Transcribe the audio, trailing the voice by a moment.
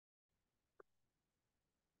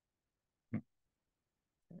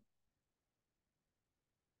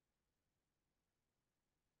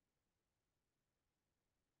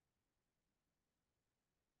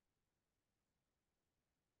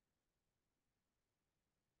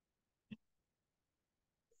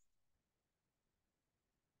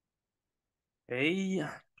Okay.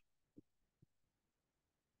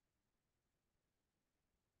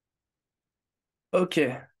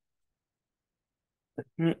 Okay.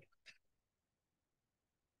 Mm.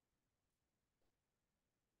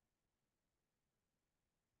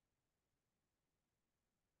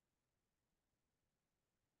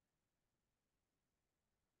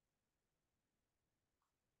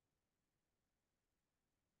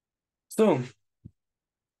 So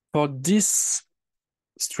for this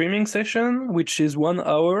streaming session, which is 1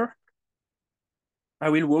 hour, I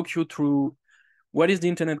will walk you through what is the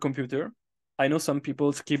internet computer. I know some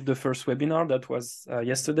people skipped the first webinar that was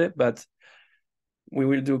yesterday, but we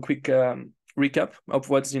will do a quick recap of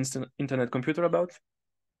what's the internet computer about.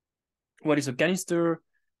 What is a canister?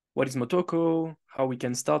 What is Motoko? How we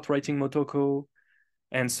can start writing Motoko,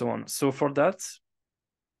 and so on. So for that,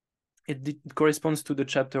 it corresponds to the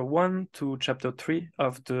chapter 1 to chapter 3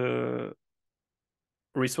 of the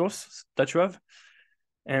resource that you have.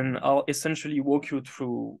 And I'll essentially walk you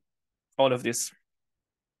through all of this.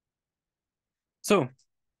 So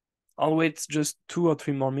I'll wait just 2 or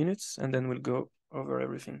 3 more minutes and then we'll go over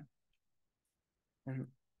everything. And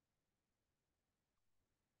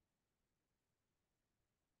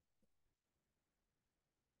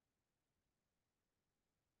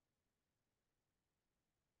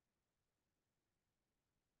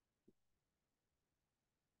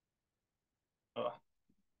oh.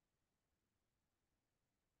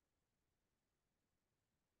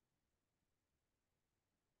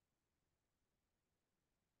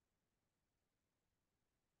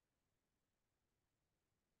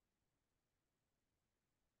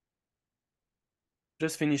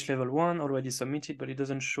 Just finished level 1, already submitted, but it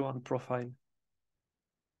doesn't show on profile.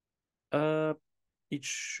 Uh, it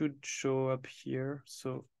should show up here.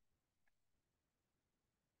 So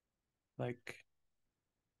like,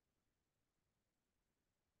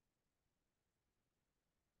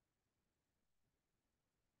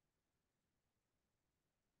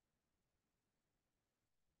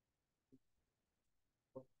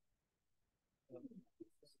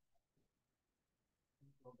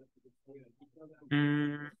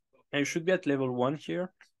 I should be at level 1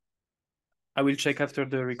 here. I will check after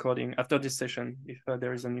the recording, after this session, if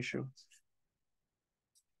there is an issue.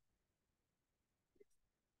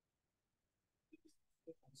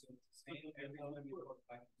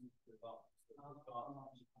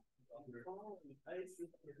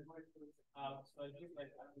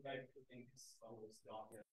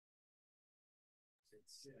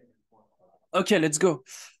 Okay, let's go.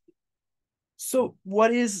 So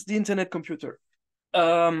what is the internet computer?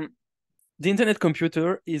 The internet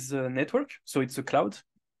computer is a network, so it's a cloud,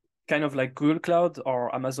 kind of like Google Cloud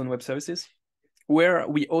or Amazon Web Services, where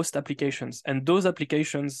we host applications. And those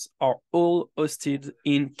applications are all hosted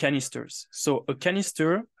in canisters. So a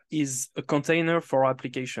canister is a container for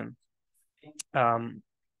application. 1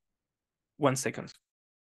 second.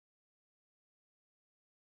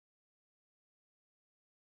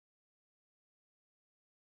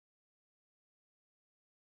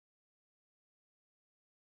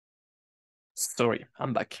 Sorry,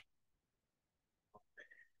 I'm back.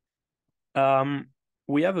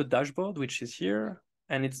 We have a dashboard, which is here,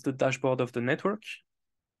 and it's the dashboard of the network.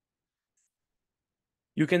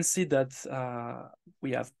 You can see that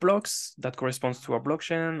we have blocks that corresponds to our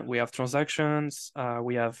blockchain. We have transactions.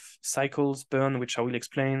 We have cycles, burn, which I will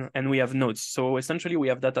explain, and we have nodes. So essentially, we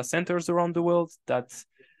have data centers around the world that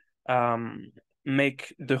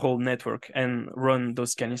make the whole network and run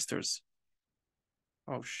those canisters.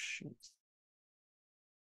 Oh, shit.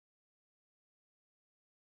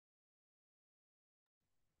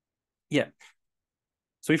 Yeah.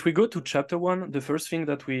 So if we go to chapter 1, the first thing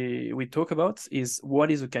that we talk about is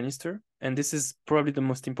what is a canister. And this is probably the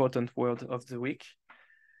most important word of the week,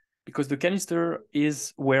 because the canister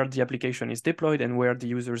is where the application is deployed and where the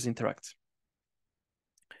users interact.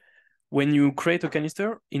 When you create a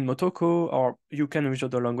canister in Motoko, or you can use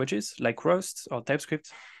other languages like Rust or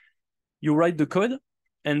TypeScript, you write the code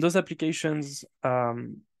and those applications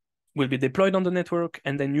will be deployed on the network,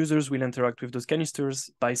 and then users will interact with those canisters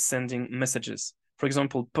by sending messages. For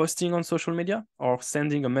example, posting on social media or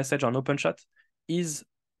sending a message on OpenChat is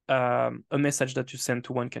a message that you send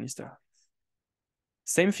to one canister.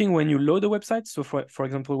 Same thing when you load a website. So for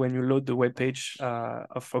example, when you load the web page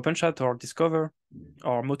of OpenChat or Discover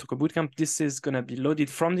or Motoko Bootcamp, this is going to be loaded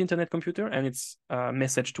from the internet computer and it's a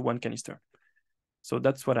message to one canister. So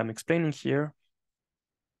that's what I'm explaining here.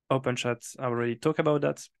 OpenChat, I already talked about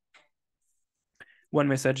that. One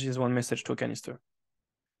message is one message to a canister.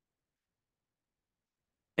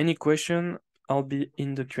 Any question, I'll be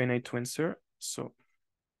in the Q&A to answer. So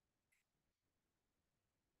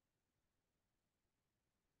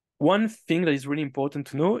One thing that is really important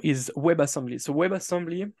to know is WebAssembly. So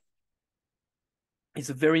WebAssembly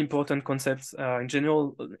is a very important concept. In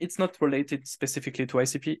general, it's not related specifically to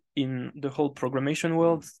ICP. In the whole programmation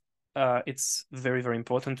world, it's very, very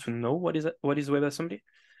important to know what is WebAssembly.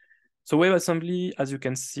 So WebAssembly, as you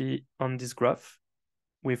can see on this graph,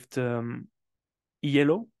 with the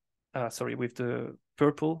with the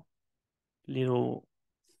purple little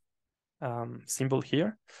symbol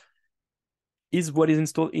here, is what is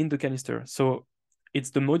installed in the canister. So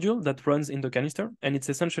it's the module that runs in the canister, and it's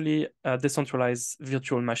essentially a decentralized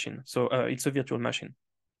virtual machine. So it's a virtual machine.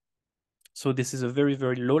 So this is a very,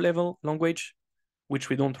 very low level language, which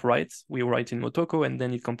we don't write. We write in Motoko, and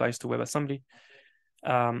then it compiles to WebAssembly.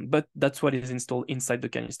 But that's what is installed inside the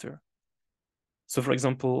canister. So for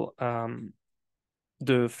example,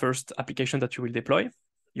 the first application that you will deploy,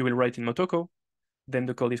 you will write in Motoko, then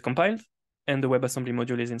the code is compiled, and the WebAssembly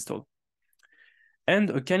module is installed.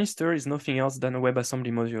 And a canister is nothing else than a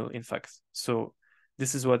WebAssembly module, in fact. So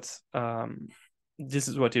this is what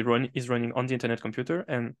it is running on the internet computer,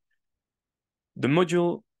 and the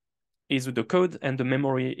module is the code, and the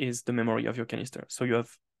memory is the memory of your canister. So you have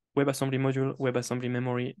WebAssembly module, WebAssembly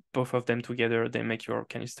memory, both of them together, they make your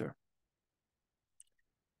canister.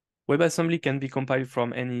 WebAssembly can be compiled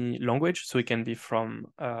from any language, so it can be from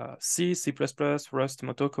C, C++, Rust,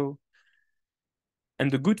 Motoko. And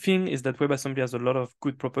the good thing is that WebAssembly has a lot of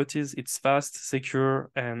good properties. It's fast, secure,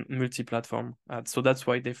 and multi-platform. So that's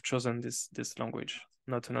why they've chosen this language,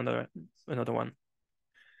 not another one.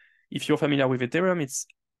 If you're familiar with Ethereum, it's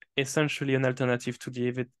essentially an alternative to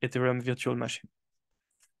the Ethereum virtual machine.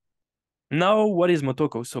 Now, what is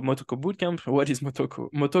Motoko? So Motoko Bootcamp, what is Motoko?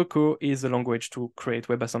 Motoko is a language to create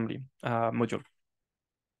WebAssembly module.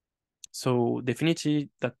 So Definity,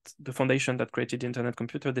 that the foundation that created the internet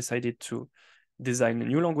computer, decided to design a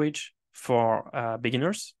new language for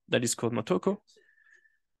beginners that is called Motoko.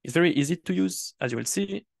 It's very easy to use, as you will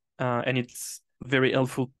see, and it's very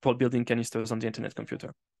helpful for building canisters on the internet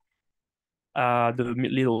computer. The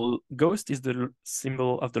little ghost is the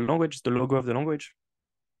symbol of the language, the logo of the language.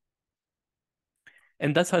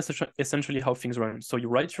 And that's essentially how things run. So you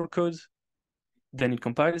write your code, then it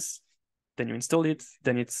compiles, then you install it,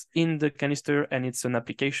 then it's in the canister, and it's an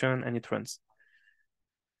application, and it runs.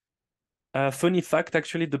 Funny fact,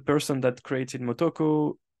 actually, the person that created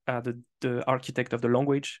Motoko, the architect of the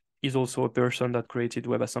language, is also a person that created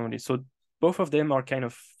WebAssembly. So both of them are kind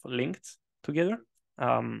of linked together.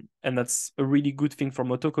 And that's a really good thing for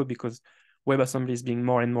Motoko, because WebAssembly is being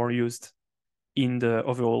more and more used in the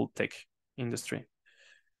overall tech industry.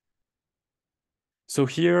 So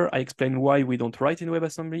here I explain why we don't write in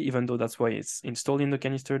WebAssembly, even though that's why it's installed in the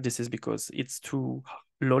canister. This is because it's too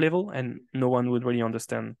low level and no one would really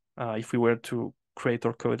understand if we were to create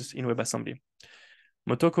our codes in WebAssembly.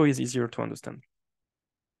 Motoko is easier to understand.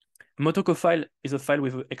 A Motoko file is a file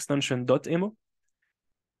with extension .emo,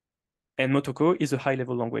 and Motoko is a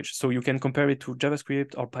high-level language, so you can compare it to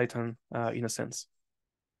JavaScript or Python in a sense.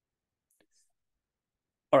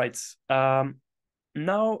 All right.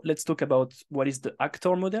 Now let's talk about what is the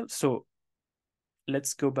actor model. So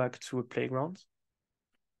let's go back to a playground.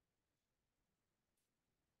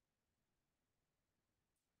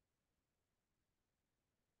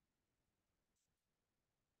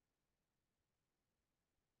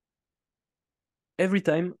 Every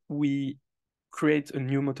time we create a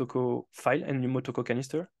new Motoko file and new Motoko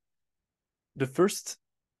canister, the first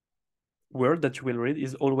word that you will read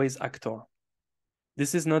is always actor.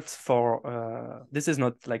 This is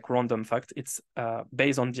not like random fact. It's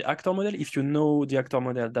based on the actor model. If you know the actor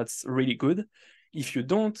model, that's really good. If you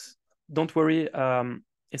don't worry.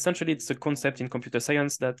 Essentially, it's a concept in computer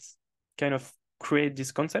science that kind of create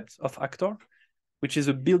this concept of actor, which is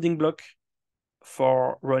a building block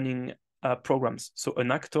for running programs. So an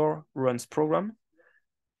actor runs program.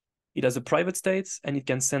 It has a private state, and it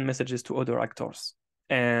can send messages to other actors.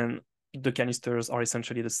 And the canisters are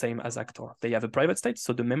essentially the same as actor. They have a private state,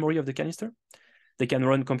 so the memory of the canister. They can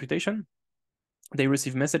run computation. They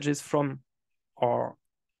receive messages from or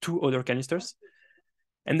to other canisters.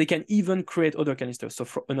 And they can even create other canisters. So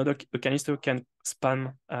a canister can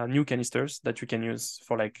span new canisters that you can use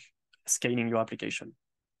for like scaling your application.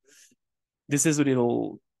 This is a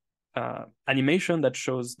little animation that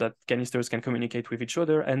shows that canisters can communicate with each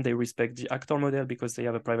other, and they respect the actor model because they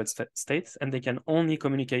have a private state, and they can only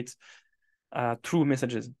communicate through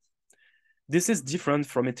messages. This is different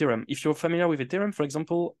from Ethereum. If you're familiar with Ethereum, for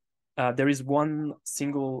example, there is one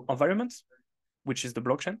single environment, which is the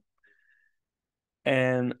blockchain,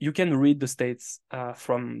 and you can read the states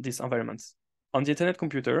from this environment. On the internet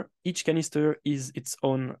computer, each canister is its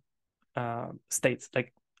own state.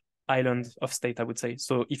 Like island of state, I would say.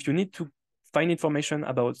 So if you need to find information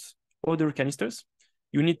about other canisters,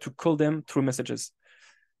 you need to call them through messages.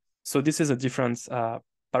 So this is a different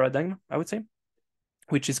paradigm, I would say,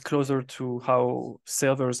 which is closer to how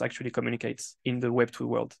servers actually communicate in the Web 2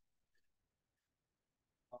 world.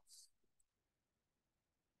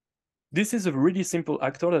 This is a really simple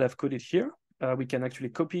actor that I've coded here. We can actually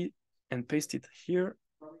copy and paste it here.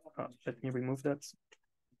 Let me remove that.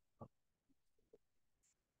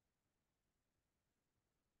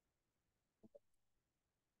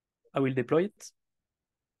 I will deploy it.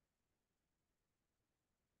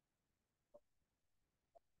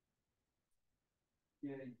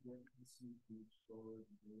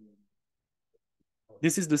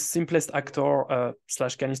 This is the simplest actor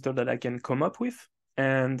slash canister that I can come up with.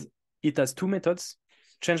 And it has two methods,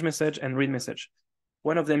 change message and read message.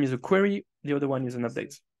 One of them is a query, the other one is an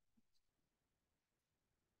update.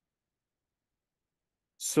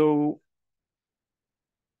 So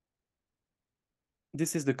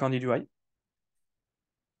this is the Candid UI.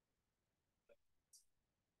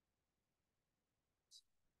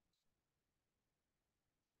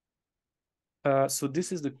 So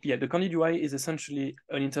this is the Candid UI is essentially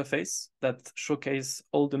an interface that showcases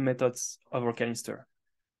all the methods of our canister.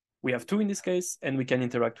 We have two in this case, and we can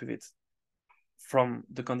interact with it from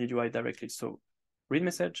the Candid UI directly. So read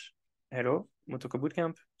message, hello, Motoko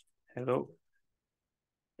Bootcamp, hello,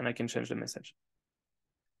 and I can change the message.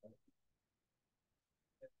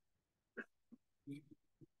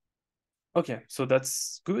 Okay, so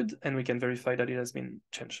that's good, and we can verify that it has been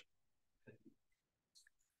changed.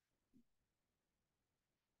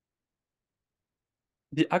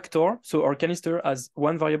 The actor, so our canister has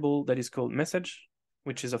one variable that is called message,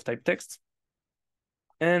 which is of type text.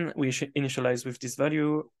 And we initialize with this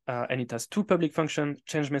value, and it has two public functions,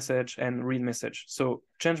 change message and read message. So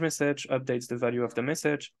change message updates the value of the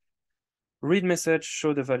message. Read message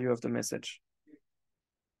show the value of the message.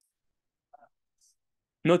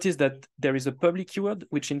 Notice that there is a public keyword,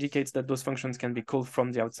 which indicates that those functions can be called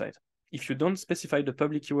from the outside. If you don't specify the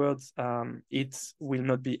public keywords, you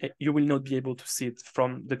will not be able to see it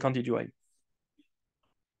from the Candid UI.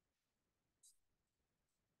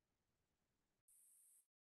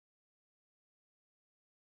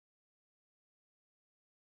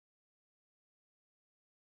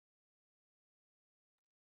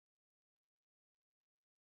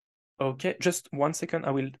 Okay, just 1 second.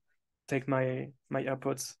 I will take my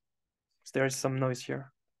AirPods. There is some noise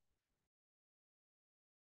here.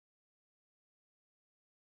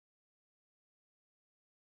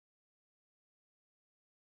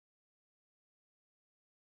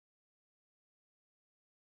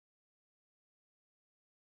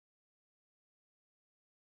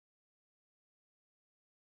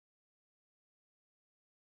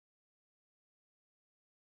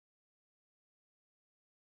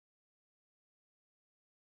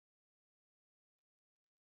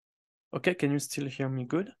 Okay, can you still hear me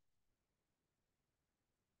good?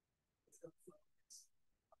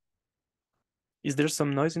 Is there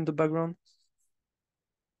some noise in the background?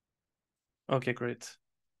 Okay, great.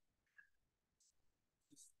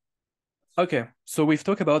 Okay, so we've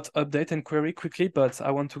talked about update and query quickly, but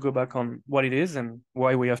I want to go back on what it is and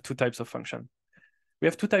why we have two types of function. We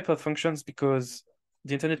have two types of functions because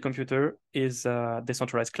the internet computer is a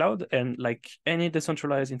decentralized cloud, and like any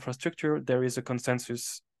decentralized infrastructure, there is a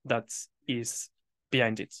consensus that is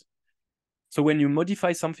behind it. So when you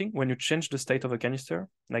modify something, when you change the state of a canister,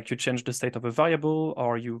 like you change the state of a variable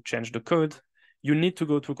or you change the code, you need to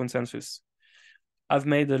go through consensus. I've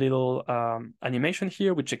made a little animation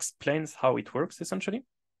here which explains how it works essentially.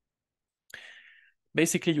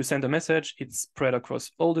 Basically, you send a message, it's spread across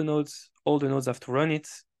all the nodes have to run it.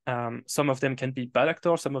 Some of them can be bad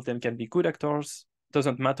actors, some of them can be good actors.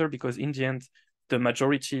 Doesn't matter because in the end, the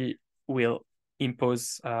majority will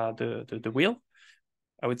impose the will,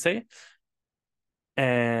 I would say.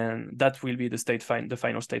 And that will be the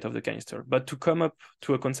final state of the canister. But to come up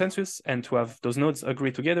to a consensus and to have those nodes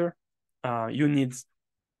agree together, you need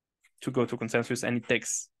to go to consensus, and it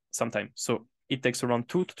takes some time. So it takes around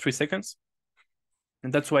 2 to 3 seconds.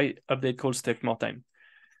 And that's why update calls take more time.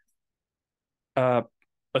 A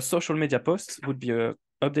social media post would be an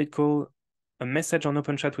update call. A message on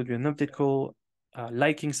OpenChat would be an update call.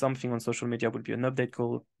 Liking something on social media would be an update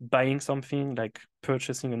call. Buying something like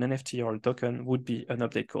purchasing an NFT or a token would be an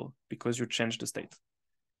update call because you change the state.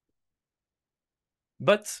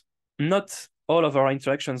 But not all of our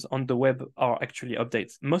interactions on the web are actually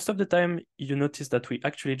updates. Most of the time, you notice that we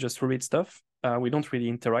actually just read stuff. We don't really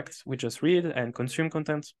interact. We just read and consume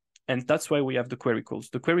content. And that's why we have the query calls.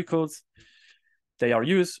 The query calls They are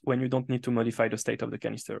used when you don't need to modify the state of the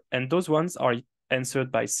canister. And those ones are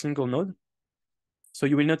answered by single node. So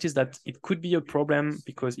you will notice that it could be a problem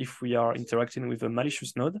because if we are interacting with a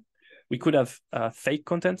malicious node, we could have fake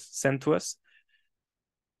content sent to us.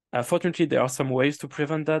 Fortunately, there are some ways to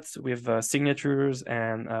prevent that with signatures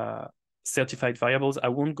and certified variables. I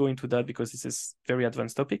won't go into that because this is a very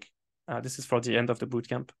advanced topic. This is for the end of the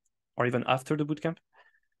bootcamp or even after the bootcamp.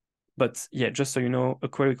 But yeah, just so you know, a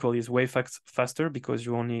query call is way faster because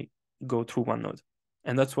you only go through one node.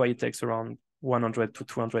 And that's why it takes around 100 to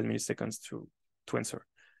 200 milliseconds to answer.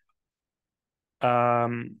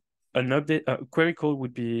 An update, a query call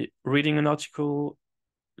would be reading an article,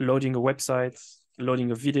 loading a website,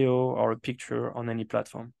 loading a video or a picture on any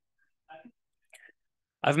platform.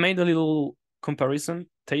 I've made a little comparison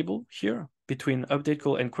table here between update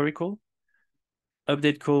call and query call.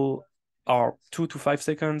 Update call are 2 to 5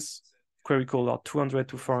 seconds. Query call are 200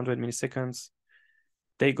 to 400 milliseconds.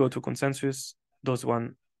 They go to consensus. Those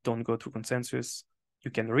one don't go to consensus.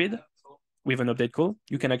 You can read with an update call.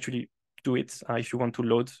 You can actually do it if you want to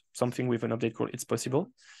load something with an update call. It's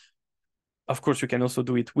possible. Of course, you can also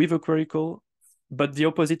do it with a query call, but the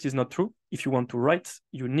opposite is not true. If you want to write,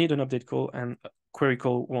 you need an update call, and a query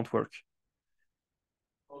call won't work.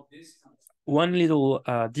 One little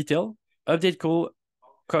detail: update call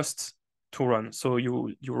costs to run. So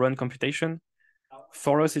you run computation.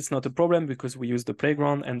 For us, it's not a problem because we use the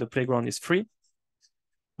playground and the playground is free.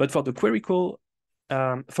 But for the query call,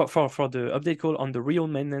 for the update call on the real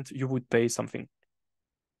mainnet, you would pay something.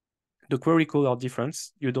 The query call are different.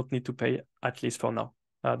 You don't need to pay, at least for now.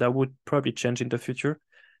 That would probably change in the future.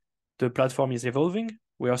 The platform is evolving.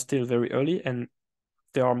 We are still very early, and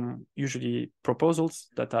there are usually proposals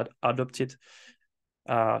that are adopted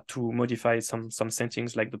to modify some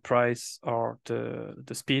settings like the price or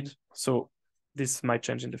the speed. So this might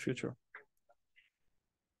change in the future.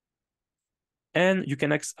 And you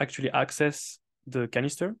can actually access the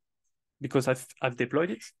canister because I've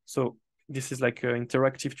deployed it. So this is like an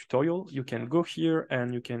interactive tutorial. You can go here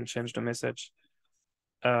and you can change the message.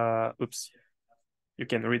 Oops. You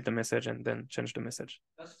can read the message and then change the message.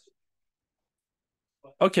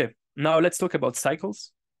 Okay, now let's talk about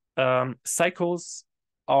cycles. Cycles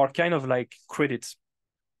are kind of like credits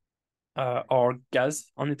or gas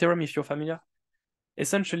on Ethereum, if you're familiar.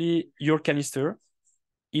 Essentially, your canister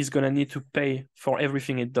is going to need to pay for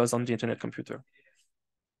everything it does on the internet computer,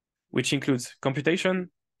 which includes computation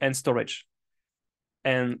and storage.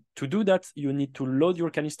 And to do that, you need to load your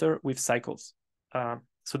canister with cycles.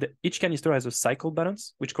 So each canister has a cycle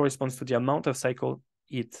balance, which corresponds to the amount of cycle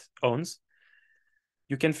it owns.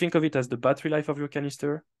 You can think of it as the battery life of your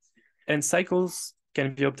canister, and cycles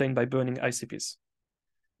can be obtained by burning ICPs.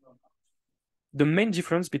 The main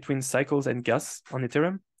difference between cycles and gas on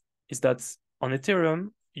Ethereum is that on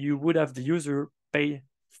Ethereum, you would have the user pay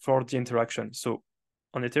for the interaction. So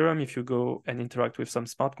on Ethereum, if you go and interact with some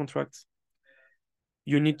smart contracts,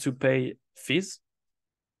 you need to pay fees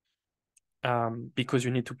because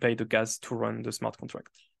you need to pay the gas to run the smart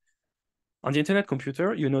contract. On the internet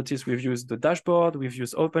computer, you notice we've used the dashboard, we've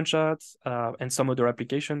used OpenChat, and some other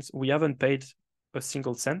applications. We haven't paid a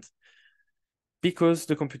single cent because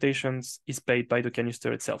the computations is paid by the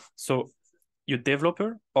canister itself. So your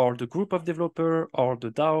developer or the group of developer or the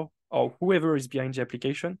DAO or whoever is behind the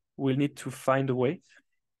application will need to find a way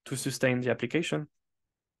to sustain the application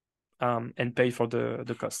and pay for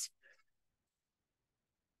the costs.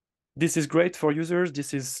 This is great for users.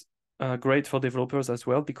 This is great for developers as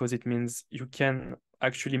well, because it means you can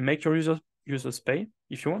actually make your users pay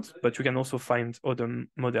if you want, but you can also find other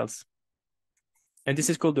models. And this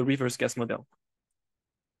is called the reverse gas model.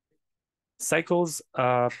 Cycles,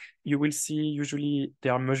 you will see usually they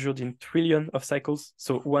are measured in trillion of cycles.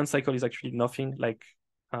 So one cycle is actually nothing, like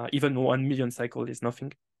even 1 million cycle is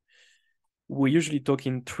nothing. We usually talk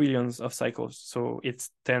in trillions of cycles. So it's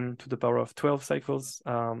 10 to the power of 12 cycles.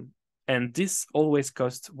 And this always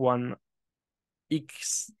costs 1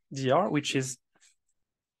 XDR, which is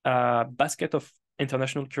a basket of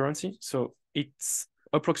international currency. So it's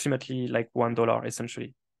approximately like $1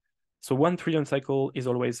 essentially. So 1 trillion cycle is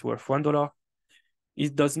always worth $1.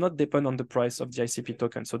 It does not depend on the price of the ICP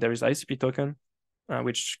token. So there is ICP token,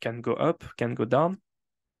 which can go up, can go down,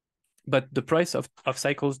 but the price of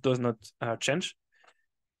cycles does not change.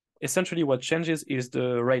 Essentially what changes is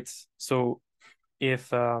the rate. So if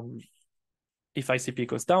ICP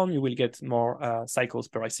goes down, you will get more cycles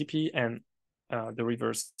per ICP, and the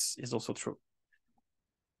reverse is also true.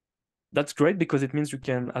 That's great because it means you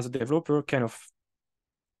can, as a developer, kind of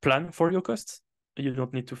plan for your costs. You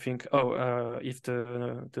don't need to think, oh, if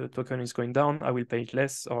the token is going down, I will pay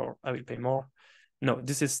less or I will pay more. No,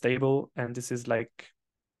 this is stable, and this is like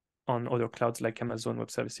on other clouds like Amazon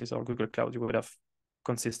Web Services or Google Cloud, you would have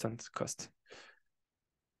consistent cost.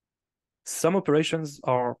 Some operations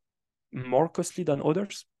are more costly than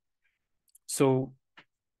others. So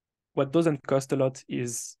what doesn't cost a lot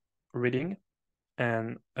is reading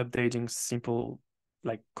and updating simple,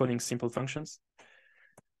 like coding simple functions.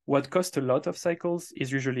 What costs a lot of cycles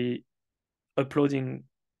is usually uploading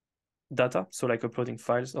data. So like uploading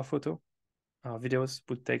files or photo, videos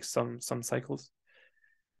would take some cycles.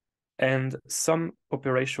 And some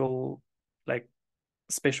operational, like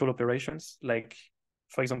special operations, like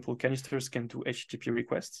for example, canisters can do HTTP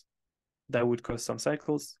requests. That would cost some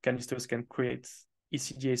cycles. Canisters can create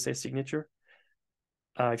ECDSA signature.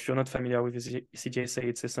 If you're not familiar with ECDSA,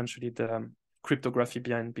 it's essentially the cryptography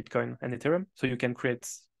behind Bitcoin and Ethereum. So you can create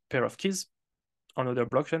a pair of keys on other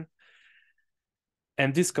blockchain.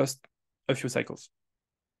 And this costs a few cycles.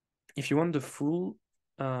 If you want the full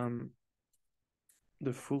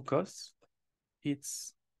cost,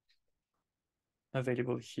 it's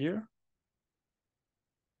available here.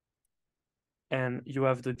 And you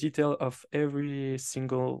have the detail of every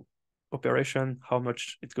single operation, how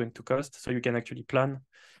much it's going to cost, so you can actually plan.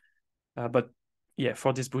 But yeah,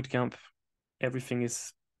 for this bootcamp, everything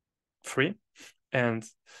is free, and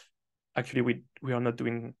actually we are not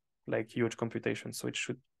doing like huge computation, so it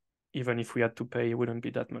should, even if we had to pay, it wouldn't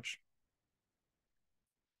be that much.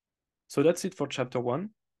 So that's it for chapter 1.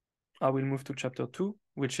 I will move to chapter 2,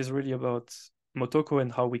 which is really about Motoko and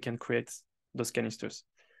how we can create those canisters.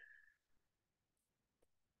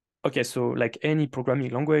 Okay, so like any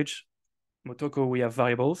programming language, Motoko, we have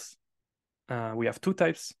variables. We have two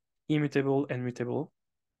types, immutable and mutable.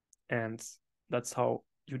 And that's how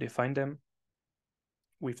you define them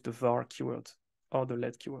with the var keyword or the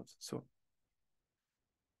let keyword. So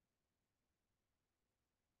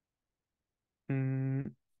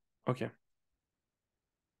okay.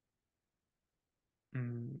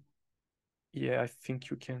 Yeah, I think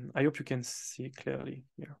you can. I hope you can see clearly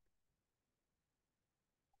here.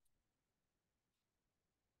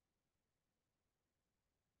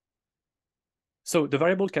 So the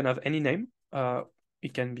variable can have any name.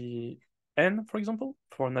 It can be n, for example,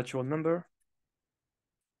 for a natural number.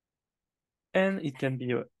 And it can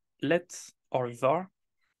be a let or var,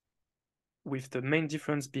 with the main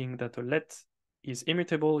difference being that a let is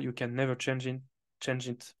immutable. You can never change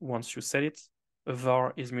it once you set it. A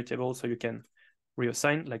var is mutable, so you can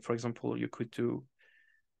reassign. Like, for example, you could do,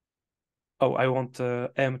 oh, I want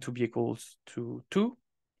m to be equals to 2,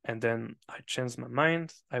 and then I change my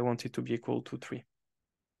mind. I want it to be equal to 3.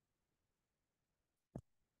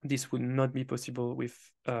 This would not be possible with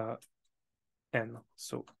n.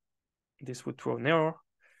 So this would throw an error,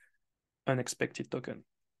 unexpected token.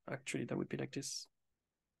 Actually, that would be like this.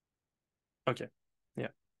 Okay, yeah.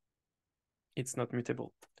 It's not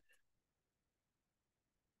mutable.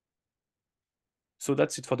 So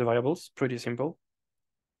that's it for the variables, pretty simple.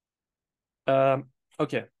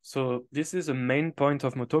 Okay, so this is a main point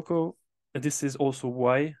of Motoko. This is also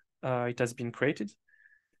why it has been created.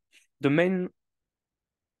 The main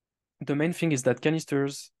thing is that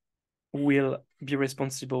canisters will be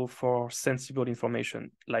responsible for sensible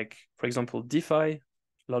information. Like, for example, DeFi, a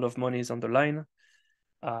lot of money is on the line,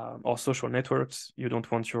 or social networks. You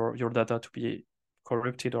don't want your data to be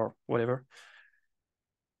corrupted or whatever.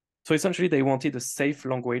 So essentially, they wanted a safe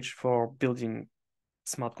language for building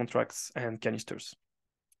smart contracts and canisters.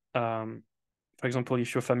 For example,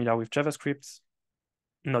 if you're familiar with JavaScript,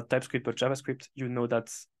 not TypeScript, but JavaScript, you know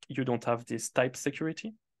that you don't have this type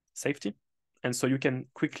safety. And so you can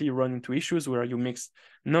quickly run into issues where you mix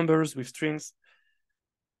numbers with strings,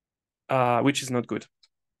 which is not good.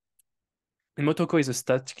 And Motoko is a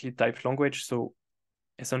statically typed language. So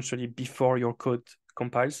essentially, before your code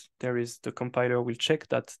compiles, the compiler will check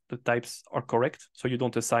that the types are correct. So you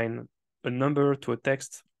don't assign a number to a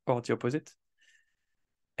text or the opposite.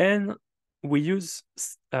 And we use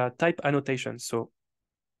type annotation. So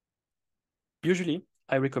usually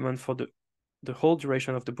I recommend for the whole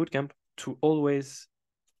duration of the bootcamp to always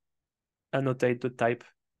annotate the type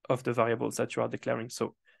of the variables that you are declaring.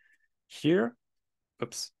 So here,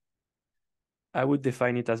 I would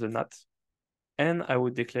define it as a nat, and I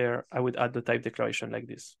would add the type declaration like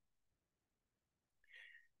this.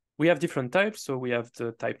 We have different types. So we have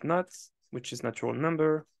the type nat, which is natural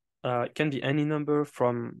number. It can be any number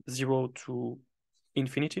from 0 to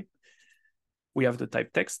infinity. We have the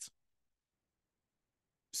type text.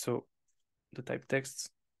 So the type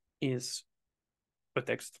text is a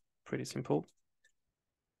text, pretty simple.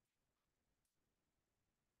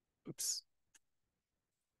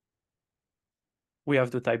 We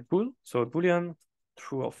have the type bool, so a boolean.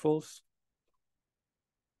 true or false.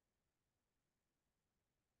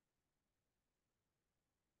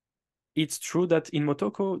 It's true that in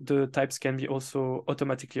Motoko, the types can be also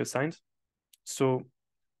automatically assigned. So,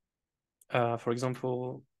 for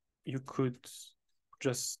example, you could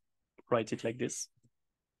just write it like this.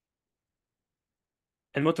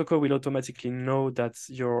 And Motoko will automatically know that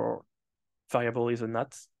your variable is a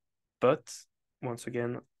nat. But once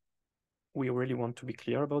again, we really want to be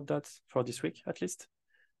clear about that for this week, at least.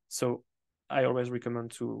 So I always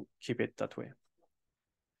recommend to keep it that way.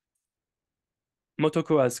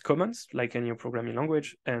 Motoko has comments like any programming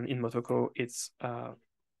language, and in Motoko it's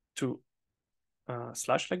to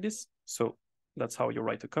slash like this. So that's how you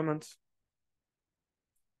write a comment,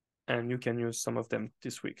 and you can use some of them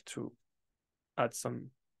this week to add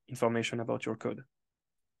some information about your code.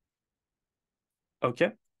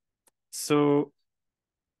 Okay, so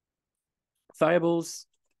variables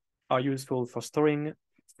are useful for storing,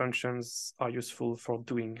 functions are useful for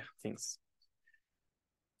doing things.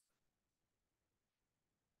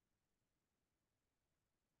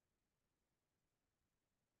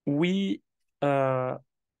 We will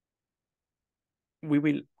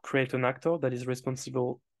create an actor that is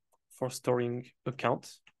responsible for storing a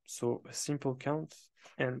count, so a simple count,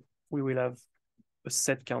 and we will have a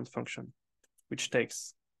set count function, which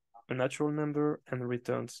takes a natural number and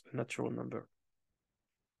returns a natural number.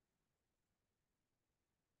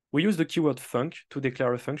 We use the keyword func to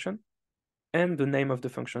declare a function and the name of the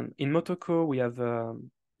function. In Motoko, we have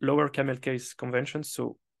lower camel case convention,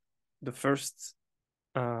 so the first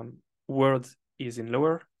word is in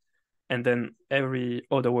lower, and then every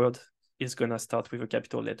other word is gonna start with a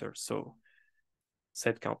capital letter. So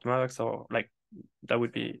set count max, or like that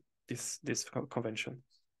would be this convention.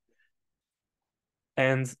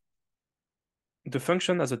 And the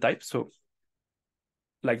function has a type. So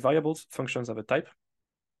like variables, functions have a type.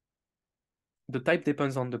 The type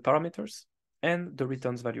depends on the parameters and the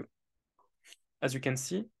returns value. As you can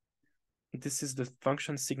see, this is the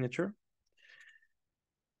function signature.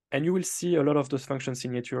 And you will see a lot of those function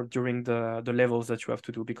signature during the levels that you have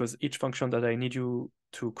to do, because each function that I need you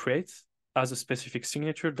to create has a specific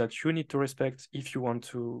signature that you need to respect if you want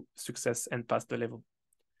to success and pass the level.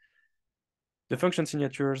 The function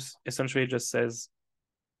signatures essentially just says,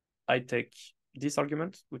 I take this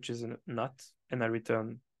argument, which is a nat, and I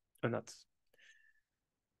return a nat.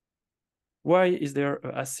 Why is there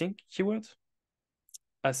a async keyword?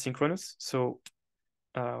 Asynchronous. So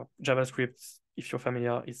JavaScript, if you're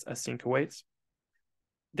familiar, is async await.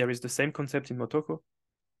 There is the same concept in Motoko.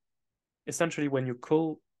 Essentially, when you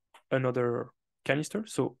call another canister,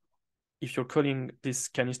 so if you're calling this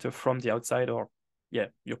canister from the outside, or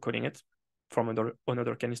you're calling it from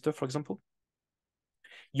another canister, for example,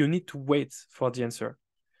 you need to wait for the answer.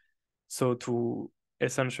 So to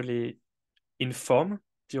essentially inform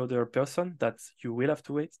the other person that you will have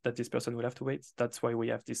to wait, that this person will have to wait. That's why we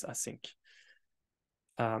have this async.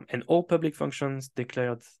 And all public functions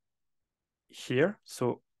declared here,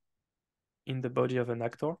 so in the body of an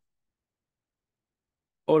actor,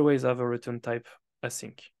 always have a return type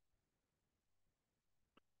async.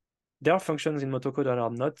 There are functions in Motoko that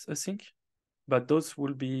are not async, but those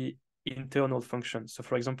will be internal functions. So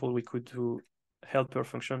for example, we could do helper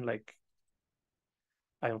function like,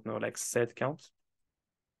 I don't know, like set count.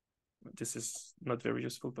 This is not very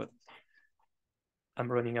useful, but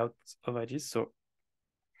I'm running out of ideas. So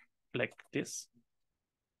like this.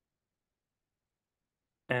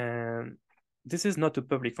 And this is not a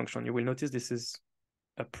public function. You will notice this is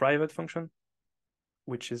a private function,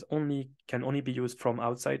 which is can only be used from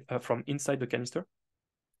outside, from inside the canister.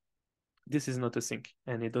 This is not async,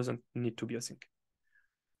 and it doesn't need to be async.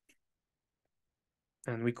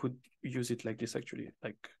 And we could use it like this actually,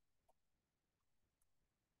 like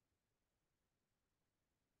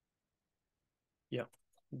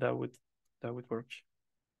that would work.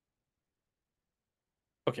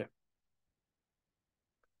 Okay.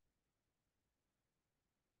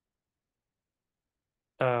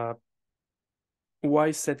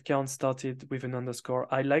 Why set count started with an underscore?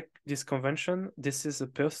 I like this convention. This is a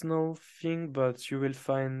personal thing, but you will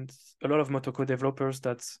find a lot of Motoko developers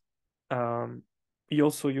that you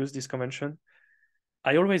also use this convention.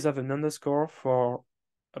 I always have an underscore for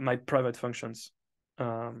my private functions,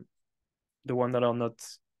 the one that are not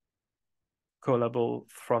callable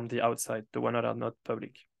from the outside, the one that are not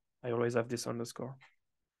public. I always have this underscore.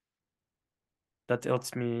 That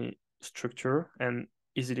helps me structure and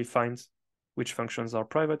easily find which functions are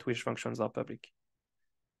private, which functions are public.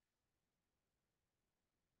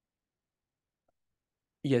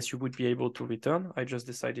 Yes, you would be able to return. I just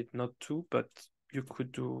decided not to, but you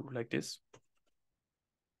could do like this.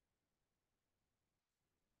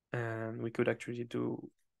 And we could actually do,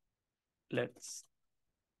 let's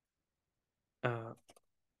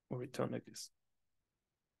return like this.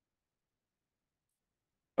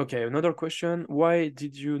 Okay, another question. Why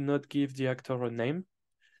did you not give the actor a name?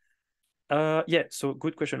 Yeah, so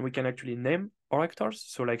good question. We can actually name our actors.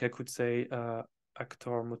 So like I could say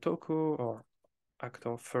actor Motoko or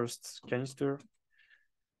actor first canister.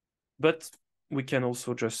 But we can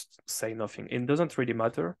also just say nothing. It doesn't really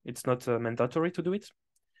matter. It's not mandatory to do it.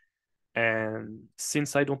 And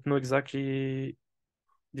since I don't know exactly,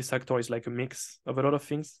 this actor is like a mix of a lot of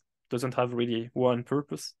things, doesn't have really one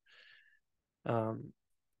purpose.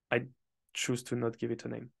 I choose to not give it a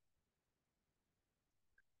name.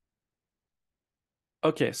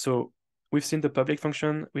 Okay, so we've seen the public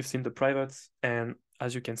function, we've seen the private, and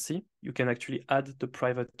as you can see, you can actually add the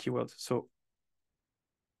private keyword. So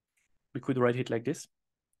we could write it like this.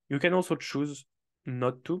 You can also choose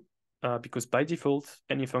not to, because by default,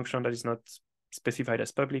 any function that is not specified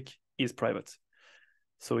as public is private.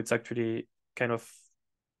 So it's actually kind of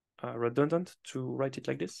redundant to write it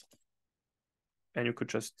like this. And you could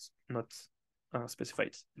just not specify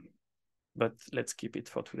it. But let's keep it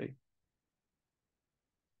for today.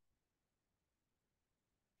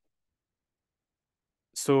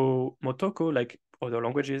 So Motoko, like other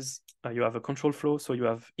languages, you have a control flow. So you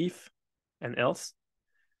have if and else.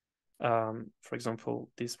 For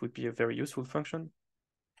example, this would be a very useful function,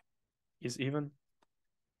 is even.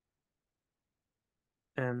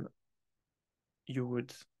 And you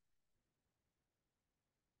would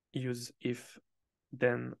use if,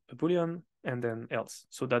 then a Boolean, and then else.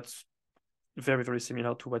 So that's very, very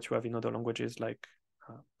similar to what you have in other languages like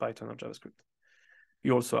Python or JavaScript.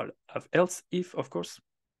 You also have else if, of course.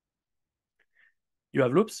 You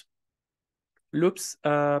have loops. Loops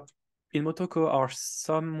in Motoko are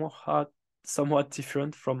somewhat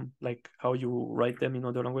different from like how you write them in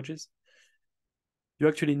other languages. You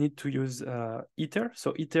actually need to use iter.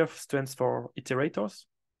 So iter stands for iterators.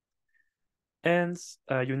 And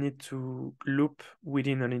you need to loop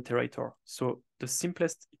within an iterator. So the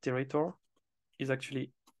simplest iterator is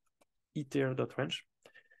actually iter.range.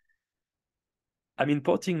 I'm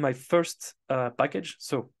importing my first package.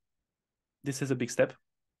 So this is a big step.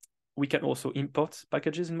 We can also import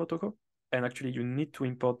packages in Motoko. And actually you need to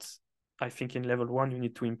import, I think in level 1, you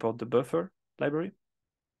need to import the buffer library.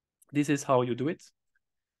 This is how you do it.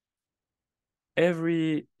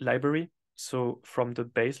 Every library, so from the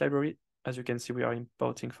base library, as you can see, we are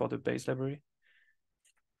importing for the base library,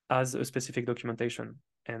 has a specific documentation.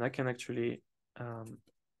 And I can actually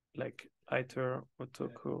like iter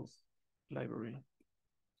Motoko library.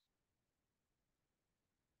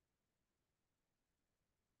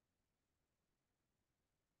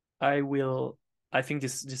 I think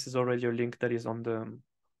this is already a link that is on the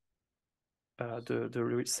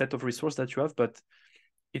set of resource that you have, but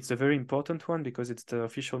it's a very important one because it's the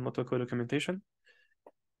official Motoko documentation.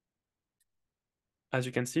 As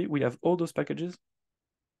you can see, we have all those packages,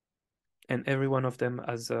 and every one of them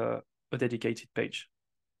has a dedicated page.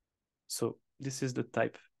 So this is the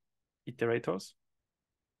type iterators.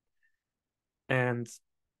 And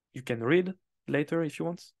you can read later if you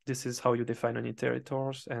want. This is how you define an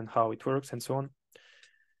iterators and how it works and so on.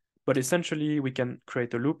 But essentially, we can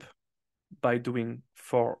create a loop by doing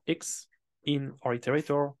for x in our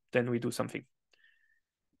iterator, then we do something.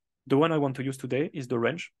 The one I want to use today is the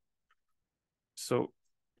range. So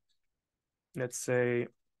let's say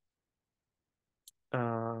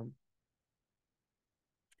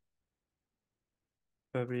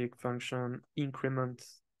public function increment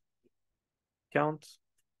count,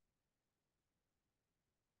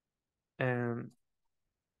 and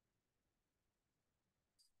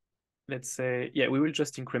let's say, yeah, we will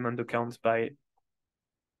just increment the count by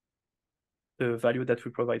the value that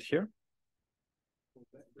we provide here.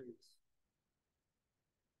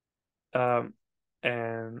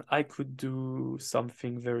 And I could do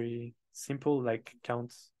something very simple like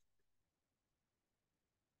count.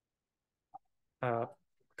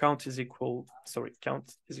 Count is equal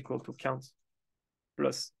to count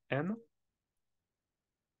plus n.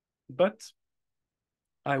 But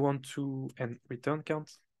I want to, and return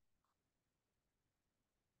count.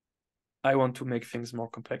 I want to make things more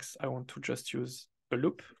complex. I want to just use a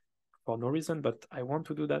loop for no reason, but I want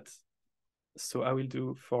to do that. So I will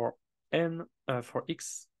do for n, for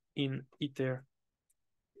x in iter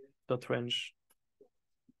dot range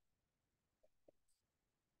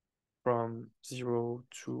from 0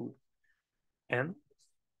 to n.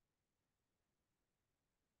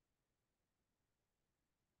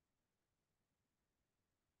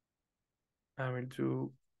 I will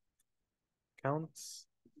do counts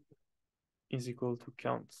is equal to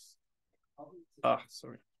count.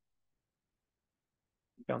 Sorry.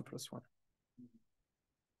 Count plus 1.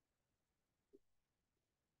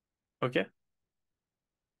 Okay.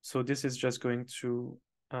 So this is just going to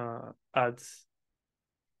add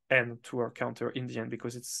n to our counter in the end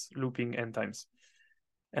because it's looping n times.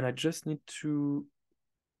 And I just need to...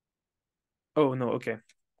 Oh, no, okay.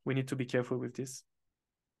 We need to be careful with this.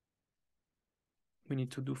 We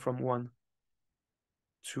need to do from 1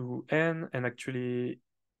 to n, and actually,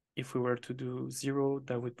 if we were to do 0,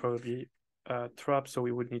 that would probably trap, so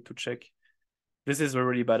we would need to check. This is a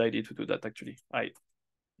really bad idea to do that, actually. I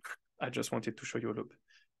just wanted to show you a loop,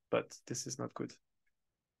 but this is not good.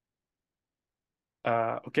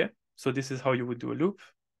 Okay, so this is how you would do a loop.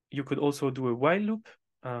 You could also do a while loop.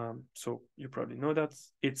 So you probably know that.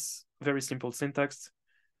 It's very simple syntax.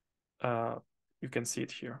 You can see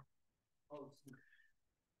it here.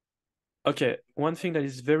 Okay, one thing that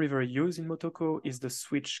is very, very used in Motoko is the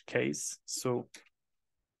switch case. So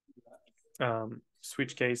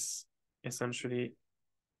switch case, essentially,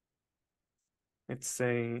 it's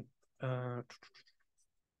a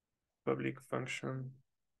public function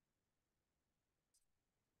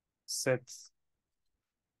set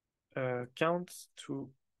count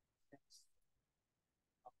to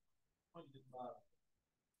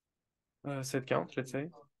set count, let's say.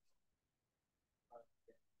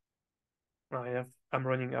 I'm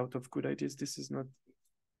running out of good ideas. This is not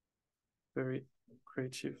very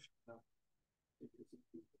creative.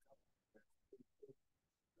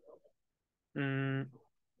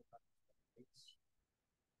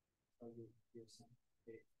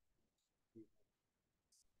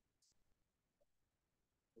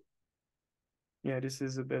 Yeah, this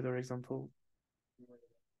is a better example.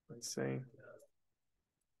 Let's say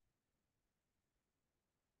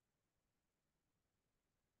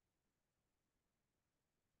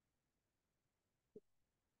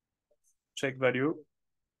check value.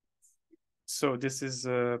 So this is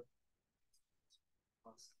a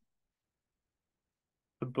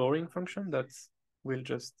boring function that will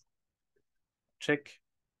just check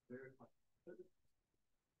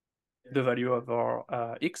the value of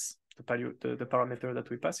our x, the parameter that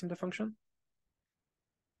we pass in the function.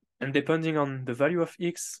 And depending on the value of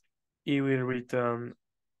x, it will return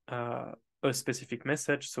a specific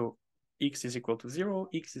message. So x is equal to 0,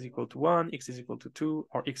 x is equal to 1, x is equal to 2,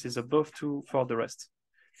 or x is above 2 for the rest.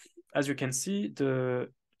 As you can see, the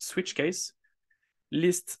switch case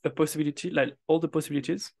lists a possibility, like all the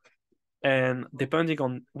possibilities, and depending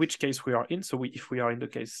on which case we are in, so if we are in the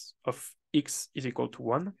case of x is equal to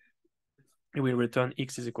 1, it will return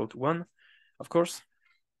x is equal to 1, of course.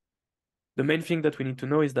 The main thing that we need to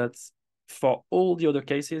know is that for all the other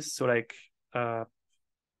cases, so like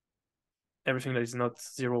everything that is not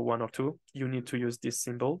 0, 1, or 2, you need to use this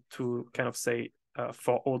symbol to kind of say,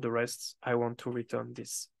 for all the rest, I want to return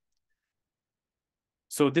this.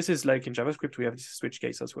 So this is like in JavaScript, we have this switch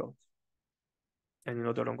case as well. And in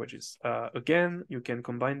other languages. Again, you can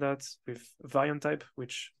combine that with variant type,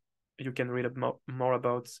 which you can read more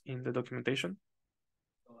about in the documentation.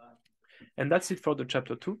 And that's it for the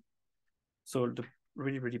chapter 2. So the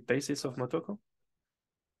really, really basis of Motoko.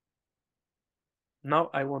 Now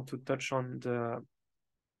I want to touch on the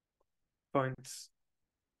points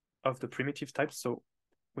of the primitive types. So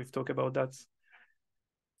we've talked about that.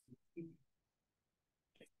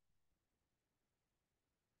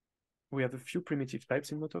 We have a few primitive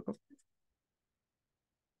types in Motoko.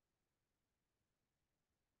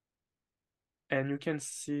 And you can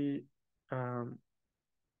see a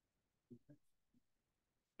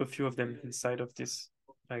few of them inside of this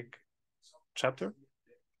like chapter.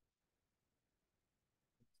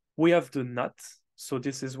 We have the NAT. So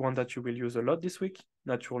this is one that you will use a lot this week.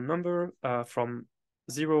 Natural number from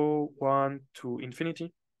 0, 1 to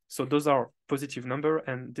infinity. So those are positive number,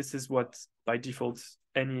 and this is what by default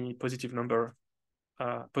any positive number,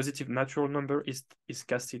 positive natural number is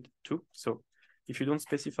casted to. So if you don't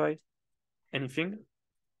specify anything,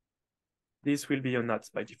 this will be a NAT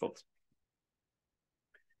by default.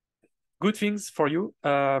 Good things for you.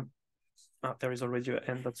 There is already an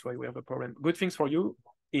end, that's why we have a problem. Good things for you.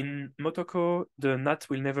 In Motoko, the NAT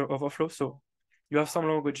will never overflow. So you have some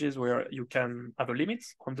languages where you can have a limit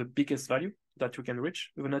on the biggest value that you can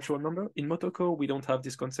reach with a natural number. In Motoko, we don't have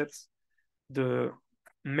these concepts. The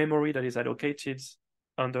memory that is allocated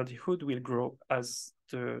under the hood will grow as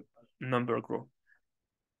the number grow.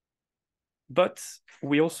 But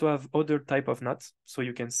we also have other type of NATs. So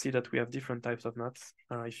you can see that we have different types of NATs.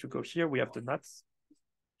 If you go here, we have the NATs,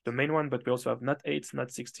 the main one, but we also have NAT 8,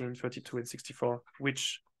 NAT 16, 32, and 64,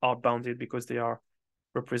 which are bounded because they are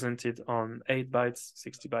represented on 8 bytes,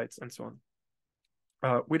 60 bytes, and so on.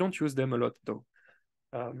 We don't use them a lot though.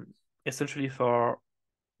 Essentially for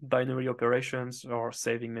binary operations or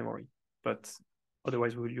saving memory, but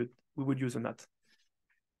otherwise we would use a NAT.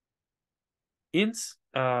 Ints,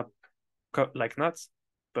 like NAT,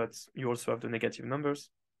 but you also have the negative numbers.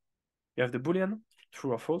 You have the Boolean,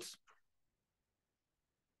 true or false.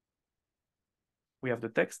 We have the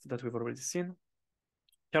text that we've already seen.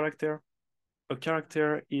 Character. A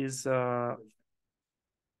character is only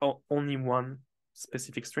one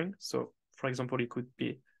specific string. So for example, it could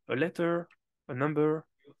be a letter, a number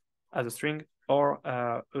as a string, or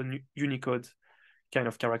a Unicode kind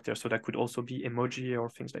of character. So that could also be emoji or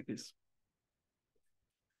things like this.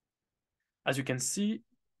 As you can see,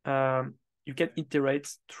 you can iterate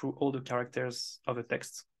through all the characters of the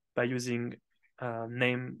text by using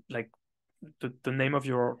name, like the name of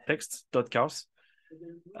your text, .chars.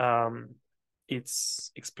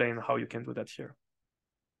 It's explained how you can do that here.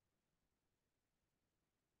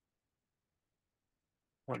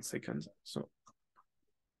 One second. So,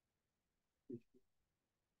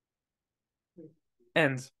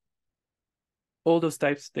 and all those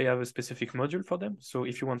types, they have a specific module for them. So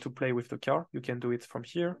if you want to play with the char, you can do it from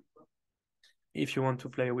here. If you want to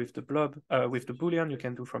play with the blob, with the Boolean, you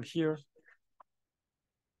can do from here.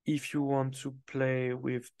 If you want to play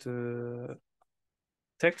with the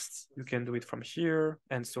text, you can do it from here,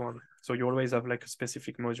 and so on. So you always have like a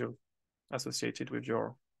specific module associated with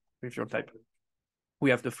your type. We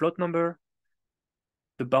have the float number,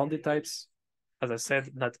 the bounded types, as I said,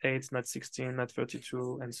 NAT8, NAT16,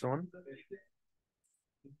 NAT32, and so on.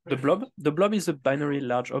 The blob is a binary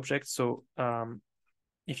large object. So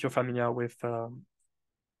if you're familiar with,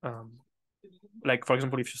 like for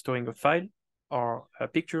example, if you're storing a file or a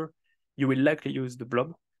picture, you will likely use the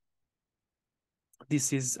blob.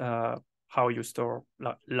 This is how you store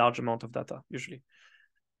large amount of data usually.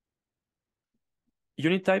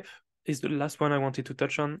 Unit type is the last one I wanted to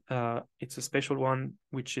touch on. It's a special one,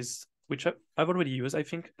 which I've already used, I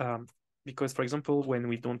think, because for example, when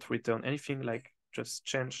we don't return anything, like just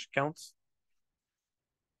change counts,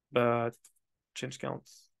 but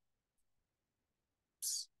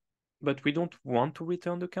we don't want to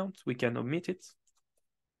return the count, we can omit it.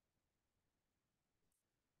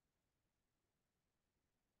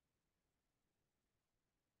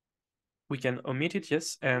 We can omit it,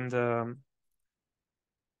 yes, and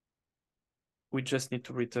we just need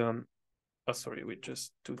to return, oh, sorry, we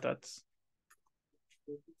just do that.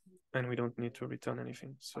 And we don't need to return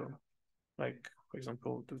anything. So like, for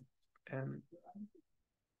example, do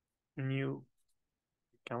new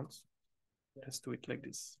count. Let's do it like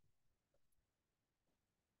this.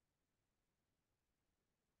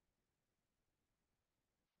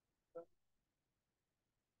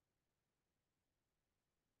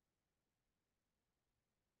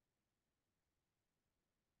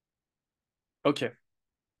 Okay.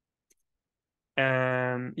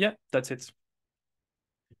 And yeah, that's it.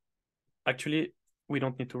 Actually, we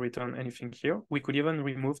don't need to return anything here. We could even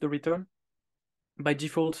remove the return. By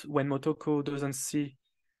default, when Motoko doesn't see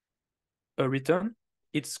a return,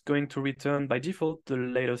 it's going to return by default the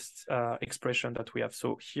latest expression that we have.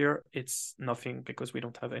 So here it's nothing because we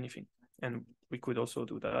don't have anything. And we could also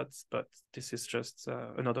do that, but this is just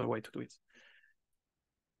another way to do it.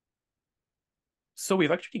 So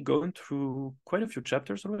we've actually gone through quite a few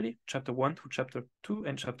chapters already, chapter 1 to chapter 2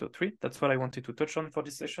 and chapter 3. That's what I wanted to touch on for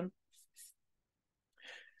this session.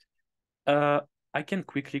 I can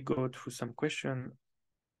quickly go through some questions.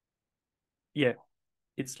 Yeah,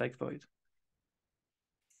 it's like void.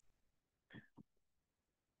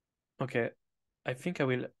 Okay, I think I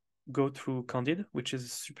will go through Candid, which is a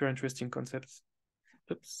super interesting concept.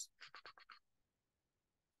 Oops.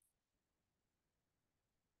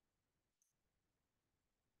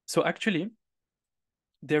 So actually,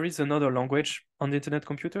 there is another language on the internet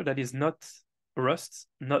computer that is not Rust,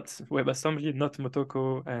 not WebAssembly, not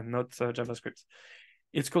Motoko, and not JavaScript.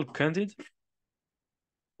 It's called Candid,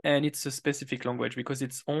 and it's a specific language because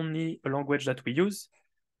it's only a language that we use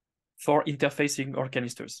for interfacing our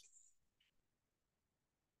canisters.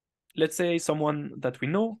 Let's say someone that we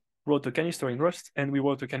know wrote a canister in Rust and we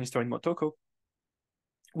wrote a canister in Motoko.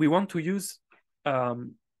 We want to use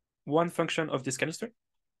one function of this canister.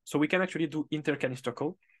 So we can actually do inter-canister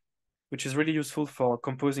call, which is really useful for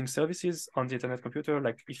composing services on the internet computer.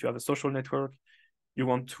 Like if you have a social network, you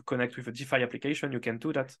want to connect with a DeFi application, you can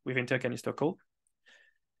do that with inter-canister call.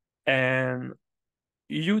 And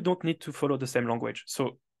you don't need to follow the same language.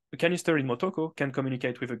 So a canister in Motoko can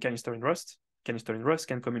communicate with a canister in Rust. Canister in Rust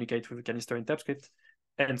can communicate with a canister in TypeScript,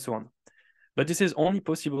 and so on. But this is only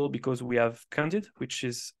possible because we have Candid, which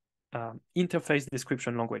is interface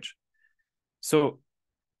description language. So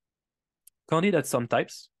Candid has some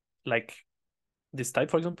types, like this type,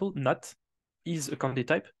 for example, NAT is a Candid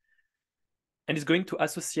type, and it's going to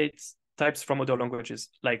associate types from other languages.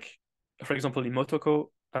 Like, for example, in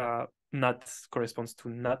Motoko, NAT corresponds to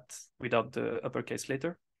NAT without the uppercase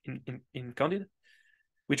letter in Candid,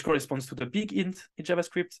 which corresponds to the big int in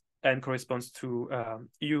JavaScript and corresponds to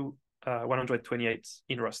U128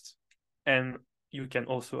 in Rust. And you can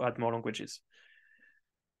also add more languages.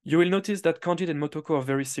 You will notice that Candid and Motoko are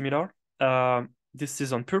very similar. This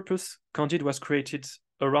is on purpose. Candid was created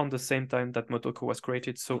around the same time that Motoko was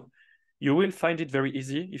created. So you will find it very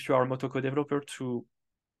easy if you are a Motoko developer to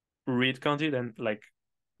read Candid and like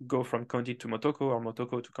go from Candid to Motoko or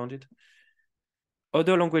Motoko to Candid.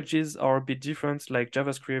 Other languages are a bit different, like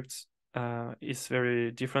JavaScript is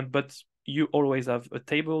very different, but you always have a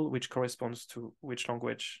table which corresponds to which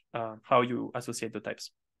language, how you associate the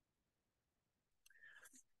types.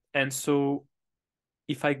 And so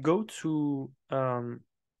if I go to, so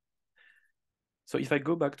if I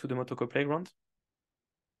go back to the Motoko playground,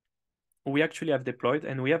 we actually have deployed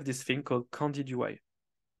and we have this thing called Candid UI.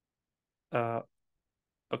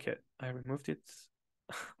 Okay, I removed it.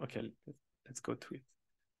 Okay, let's go to it.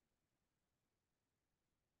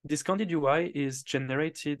 This Candid UI is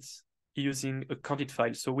generated using a Candid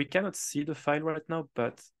file. So we cannot see the file right now,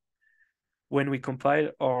 but when we compile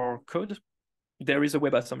our code, there is a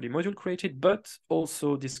WebAssembly module created, but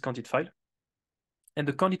also this Candid file. And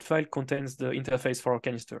the Candid file contains the interface for our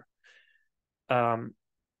canister.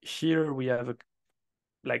 Here we have a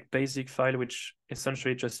basic file, which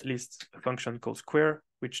essentially just lists a function called square,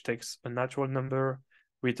 which takes a natural number,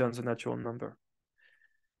 returns a natural number.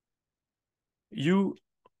 You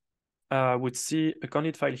would see a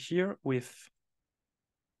Candid file here with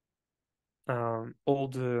all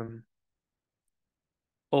the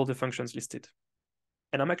functions listed.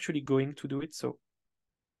 And I'm actually going to do it. So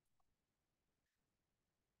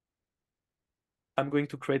I'm going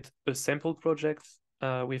to create a sample project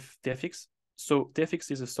with TFX. So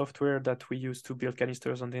TFX is a software that we use to build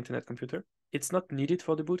canisters on the internet computer. It's not needed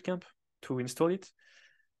for the bootcamp to install it.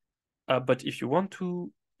 But if you want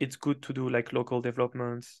to, it's good to do like local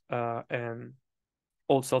development and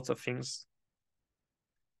all sorts of things.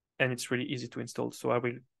 And it's really easy to install. So I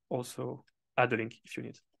will also add a link if you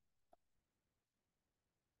need.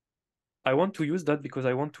 I want to use that because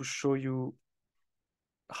I want to show you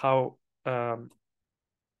how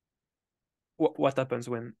what happens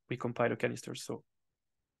when we compile a canister. So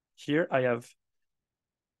here I have,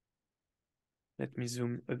 let me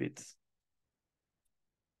zoom a bit.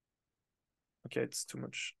 Okay, it's too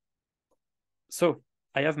much. So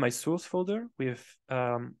I have my source folder with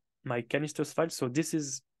my canisters file. So this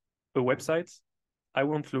is a website. I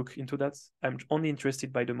won't look into that. I'm only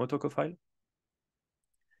interested by the Motoko file.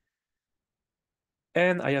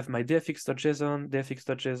 And I have my dfx.json,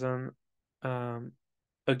 dfx.json.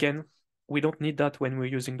 Again, we don't need that when we're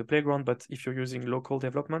using the playground, but if you're using local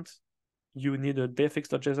development, you need a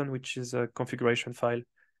dfx.json, which is a configuration file.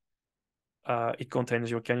 It contains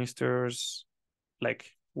your canisters, like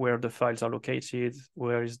where the files are located,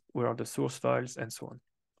 where are the source files, and so on.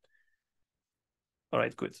 All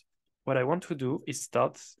right, good. What I want to do is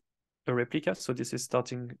start a replica. So this is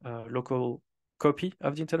starting a local copy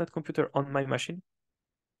of the internet computer on my machine.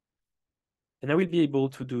 And I will be able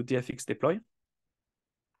to do dfx deploy.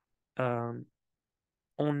 I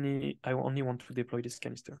only want to deploy this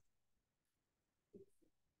canister.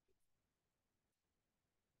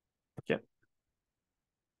 Okay.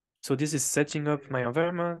 So this is setting up my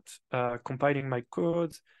environment, compiling my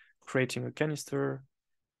code, creating a canister,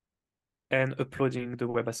 and uploading the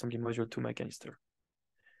WebAssembly module to my canister.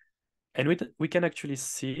 And we can actually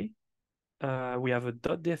see we have a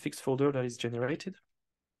 .dfx folder that is generated.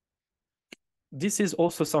 This is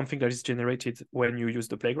also something that is generated when you use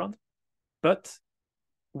the playground, but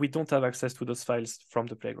we don't have access to those files from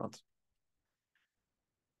the playground.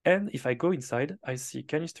 And if I go inside, I see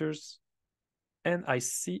canisters, and I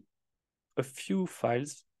see a few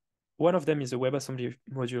files. One of them is a WebAssembly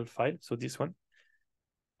module file, so this one.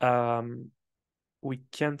 We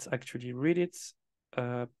can't actually read it.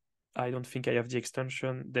 I don't think I have the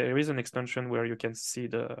extension. There is an extension where you can see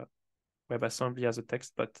the WebAssembly as a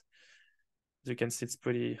text, but as you can see, it's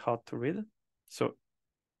pretty hard to read. So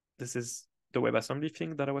this is the WebAssembly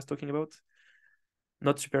thing that I was talking about.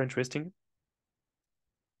 Not super interesting.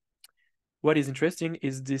 What is interesting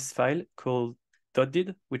is this file called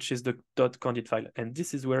 .did, which is the .candid file. And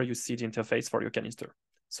this is where you see the interface for your canister.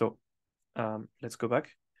 So let's go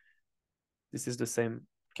back. This is the same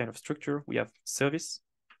kind of structure. We have service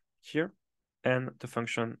here and the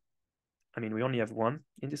function. I mean, we only have one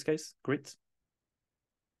in this case, greet.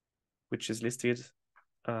 which is listed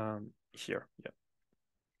here. Yeah.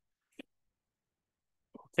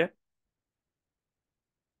 Okay.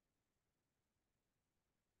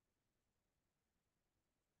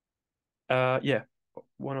 Yeah.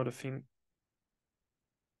 One other thing,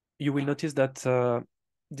 you will notice that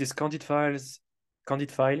this candid file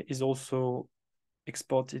is also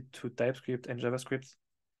exported to TypeScript and JavaScript.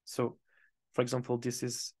 So, for example, this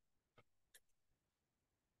is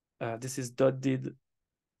 .did.js.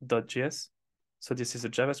 So this is a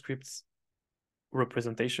JavaScript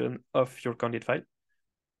representation of your candid file.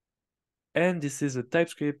 And this is a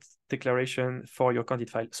TypeScript declaration for your candid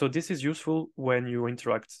file. So this is useful when you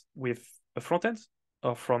interact with a frontend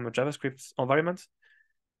or from a JavaScript environment.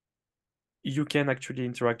 You can actually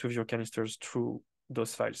interact with your canisters through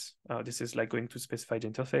those files. This is like going to specify the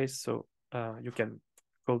interface, so you can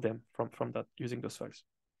call them from that using those files.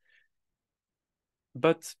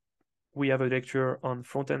 But we have a lecture on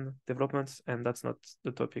front-end development, and that's not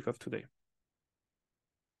the topic of today.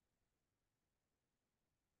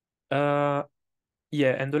 Yeah,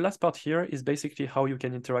 and the last part here is basically how you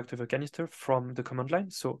can interact with a canister from the command line.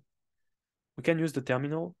 So we can use the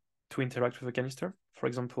terminal to interact with a canister. For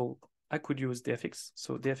example, I could use dfx.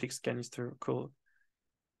 So dfx canister call.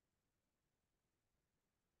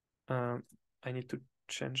 I need to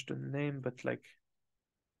change the name, but like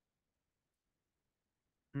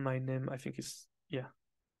my name, I think is, yeah,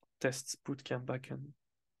 tests bootcamp backend.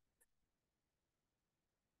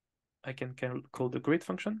 I can call the grid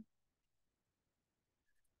function.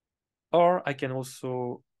 Or I can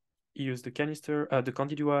also use the canister, the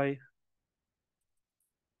candid UI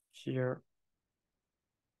here,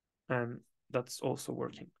 and that's also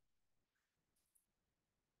working.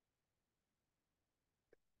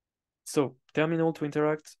 So terminal to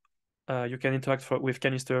interact, you can interact with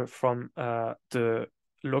canister from the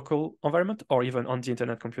local environment or even on the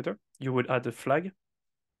internet computer. You would add a flag,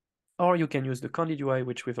 or you can use the candid UI,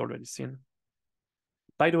 which we've already seen.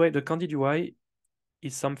 By the way, the candid UI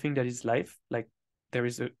is something that is live. Like there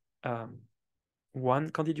is a one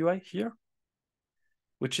candid UI here,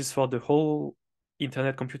 which is for the whole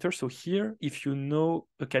internet computer. So here, if you know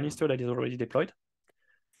a canister that is already deployed,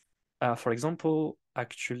 for example,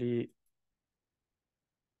 actually,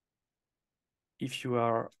 if you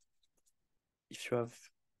have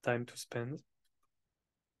time to spend,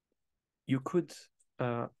 you could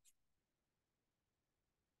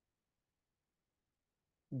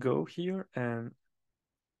go here and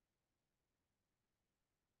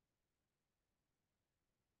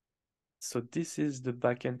so this is the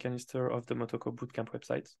backend canister of the Motoko Bootcamp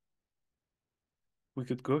website. We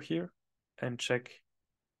could go here and check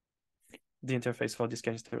the interface for this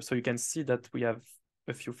canister. So you can see that we have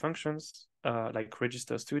a few functions like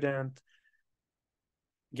register student,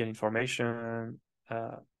 get information,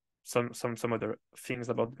 some other things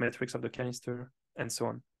about metrics of the canister, and so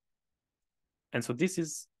on. And so this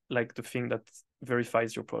is like the thing that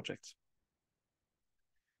verifies your project.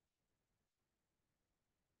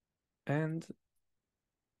 And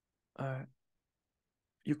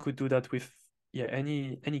you could do that with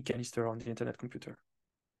any canister on the internet computer.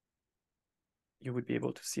 You would be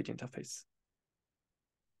able to see the interface.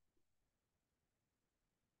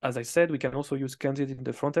 As I said, we can also use Candid in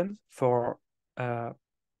the front end for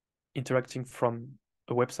interacting from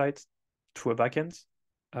a website to a backend,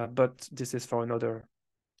 but this is for another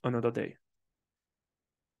day.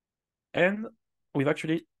 And we've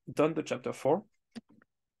actually done the chapter 4.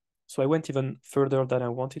 So I went even further than I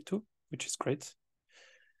wanted to, which is great.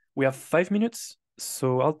 We have 5 minutes,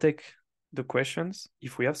 so I'll take the questions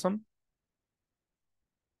if we have some.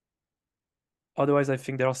 Otherwise, I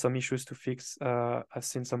think there are some issues to fix. I've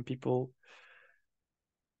seen some people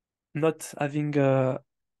not having,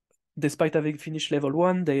 despite having finished level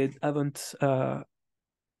 1, they haven't been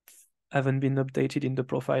updated in the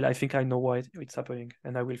profile. I think I know why it's happening,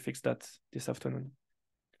 and I will fix that this afternoon.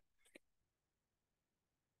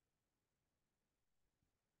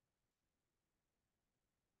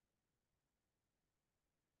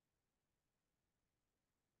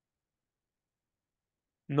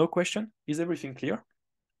 No question? Is everything clear?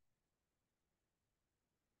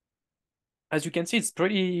 As you can see, it's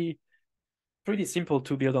pretty simple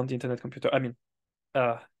to build on the internet computer. I mean,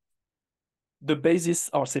 the bases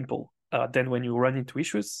are simple. Then when you run into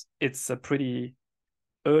issues, it's a pretty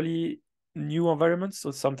early new environment,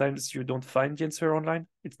 so sometimes you don't find the answer online.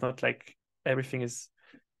 It's not like everything is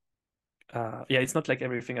it's not like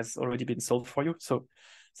everything has already been solved for you. So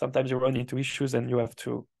sometimes you run into issues and you have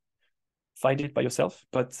to find it by yourself.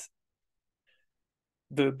 But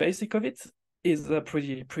the basic of it is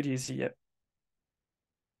pretty easy. Yeah.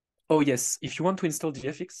 Oh yes, if you want to install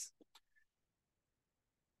dfx,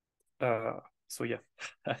 So yeah,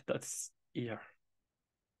 that's here.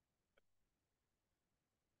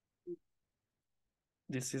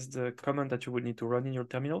 This is the command that you will need to run in your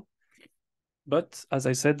terminal. But as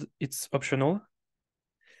I said, it's optional.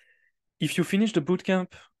 If you finish the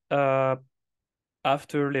bootcamp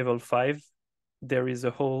after level 5, there is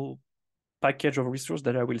a whole package of resources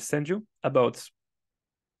that I will send you about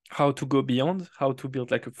how to go beyond, how to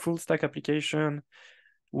build like a full stack application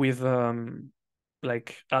with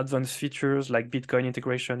like advanced features like Bitcoin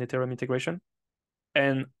integration, Ethereum integration.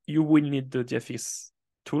 And you will need the DFX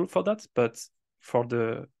tool for that, but for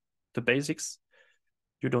the basics,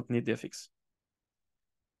 you don't need DFX.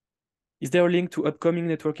 Is there a link to upcoming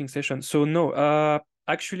networking session? So no,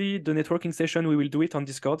 actually the networking session, we will do it on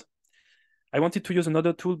Discord. I wanted to use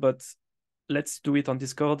another tool, but let's do it on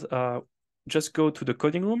Discord. Just go to the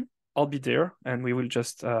coding room. I'll be there and we will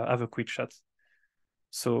just have a quick chat.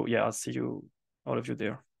 So yeah, I'll see you, all of you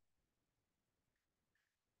there.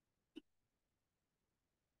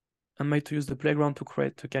 Am I to use the playground to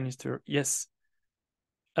create a canister? Yes.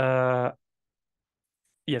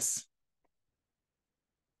 Yes.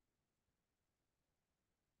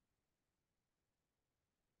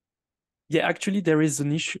 Yeah, actually there is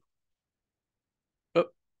an issue. Oh,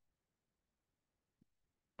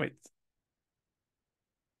 wait.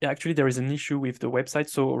 Yeah, actually there is an issue with the website.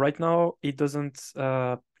 So right now it doesn't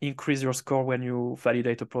increase your score when you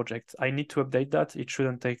validate a project. I need to update that. It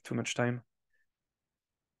shouldn't take too much time.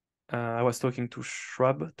 I was talking to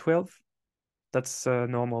Shrub12. That's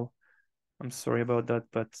normal. I'm sorry about that,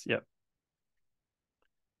 but yeah.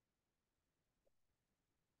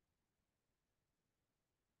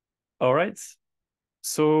 All right.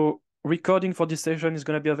 So recording for this session is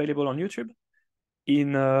going to be available on YouTube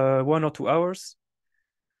in 1 or 2 hours.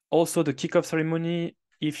 Also, the kickoff ceremony,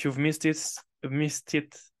 if you've missed it,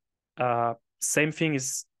 same thing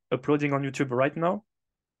is uploading on YouTube right now.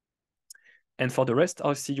 And for the rest,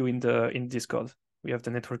 I'll see you in Discord. We have the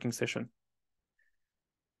networking session.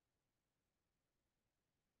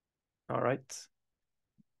 All right.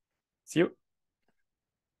 See you.